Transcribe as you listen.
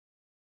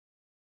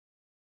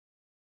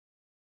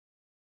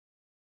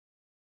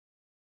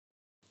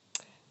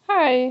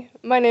Hi,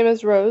 my name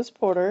is Rose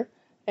Porter,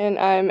 and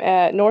I'm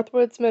at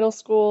Northwoods Middle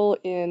School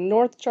in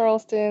North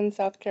Charleston,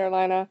 South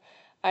Carolina.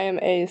 I am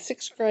a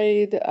sixth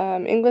grade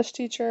English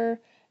teacher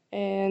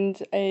and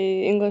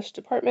a English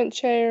department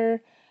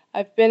chair.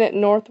 I've been at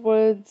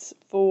Northwoods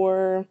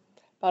for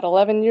about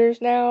 11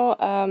 years now.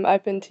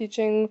 I've been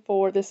teaching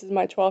for, this is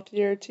my 12th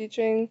year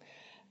teaching.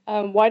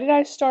 Why did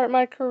I start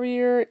my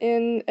career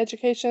in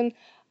education?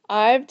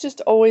 I've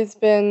just always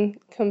been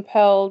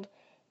compelled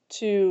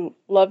to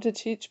love to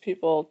teach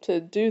people to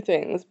do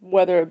things,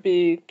 whether it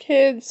be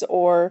kids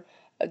or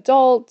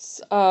adults.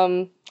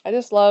 I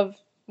just love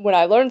when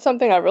I learn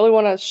something, I really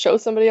want to show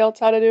somebody else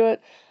how to do it.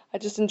 I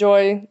just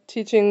enjoy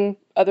teaching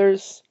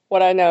others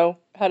what I know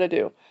how to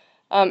do.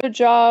 Your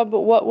job,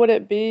 what would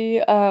it be?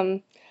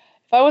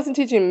 If I wasn't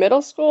teaching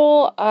middle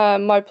school,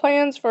 my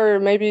plans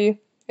for maybe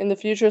in the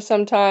future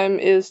sometime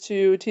is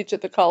to teach at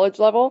the college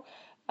level,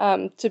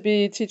 to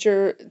be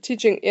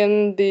teaching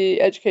in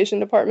the education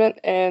department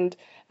and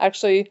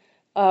actually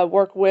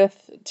work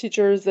with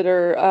teachers that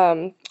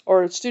are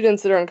or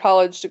students that are in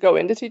college to go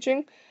into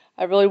teaching.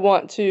 I really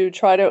want to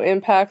try to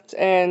impact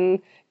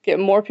and get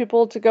more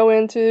people to go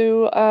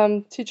into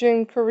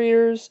teaching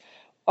careers.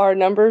 Our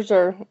numbers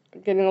are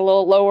getting a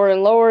little lower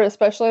and lower,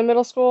 especially in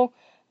middle school.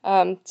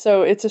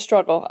 So it's a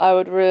struggle. I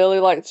would really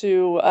like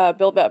to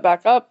build that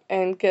back up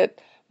and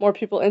get more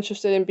people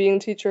interested in being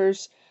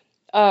teachers.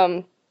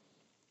 Um,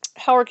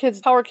 how are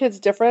kids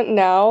different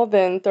now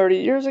than 30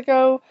 years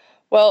ago?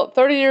 Well,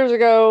 30 years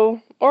ago,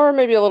 or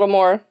maybe a little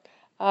more,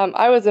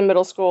 I was in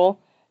middle school,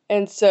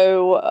 and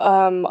so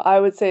I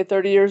would say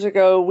 30 years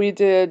ago we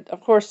did,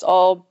 of course,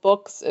 all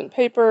books and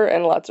paper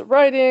and lots of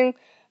writing,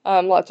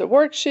 lots of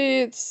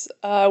worksheets.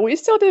 We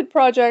still did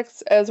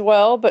projects as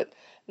well, but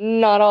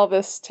not all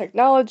this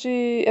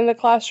technology in the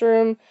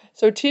classroom.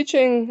 So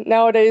teaching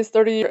nowadays,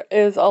 30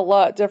 is a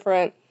lot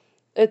different.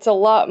 It's a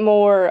lot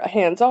more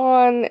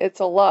hands-on. It's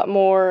a lot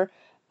more,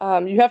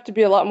 you have to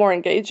be a lot more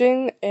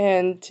engaging,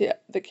 and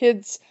the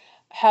kids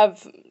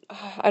have,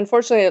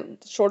 unfortunately,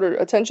 shorter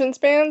attention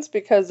spans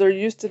because they're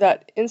used to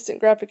that instant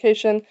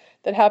gratification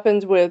that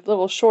happens with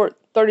little short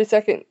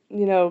 30-second,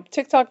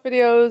 TikTok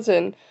videos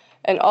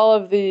and all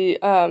of the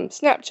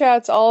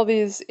Snapchats, all of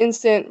these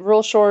instant,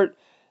 real short,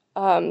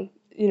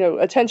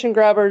 attention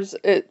grabbers.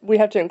 We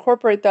have to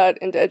incorporate that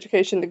into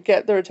education to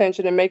get their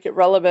attention and make it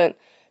relevant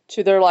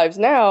to their lives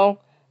now.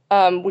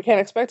 We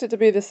can't expect it to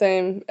be the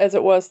same as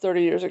it was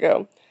 30 years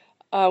ago.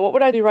 What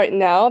would I do right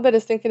now that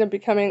is thinking of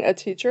becoming a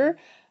teacher?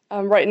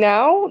 Right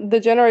now, the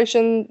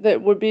generation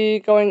that would be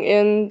going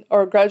in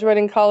or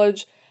graduating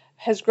college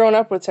has grown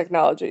up with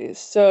technology.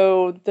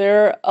 So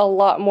they're a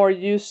lot more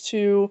used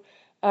to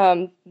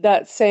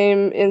that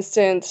same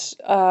instant,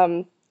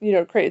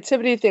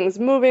 creativity, things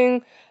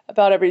moving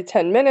about every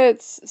 10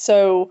 minutes.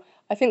 So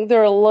I think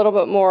they're a little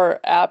bit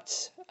more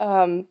apt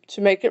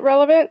to make it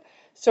relevant.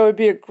 So it would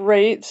be a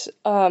great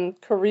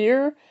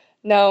career.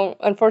 Now,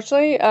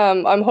 unfortunately,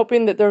 I'm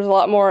hoping that there's a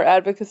lot more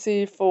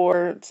advocacy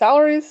for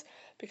salaries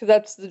because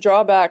that's the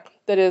drawback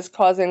that is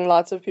causing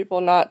lots of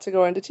people not to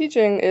go into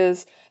teaching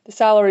is the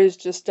salaries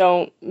just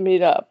don't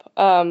meet up.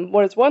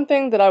 What is one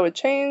thing that I would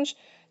change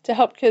to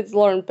help kids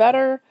learn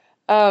better?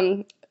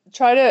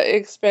 Try to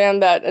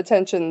expand that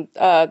attention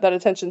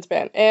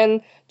span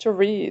and to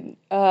read.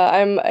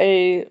 I'm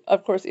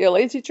of course,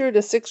 ELA teacher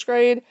to sixth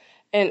grade,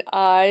 and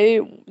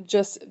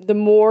the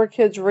more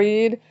kids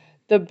read,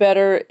 the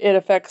better it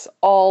affects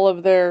all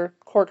of their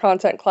core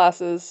content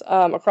classes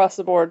across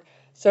the board.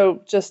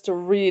 So just to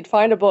read,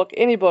 find a book,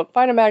 any book,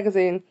 find a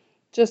magazine,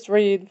 just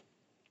read.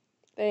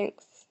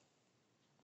 Thanks.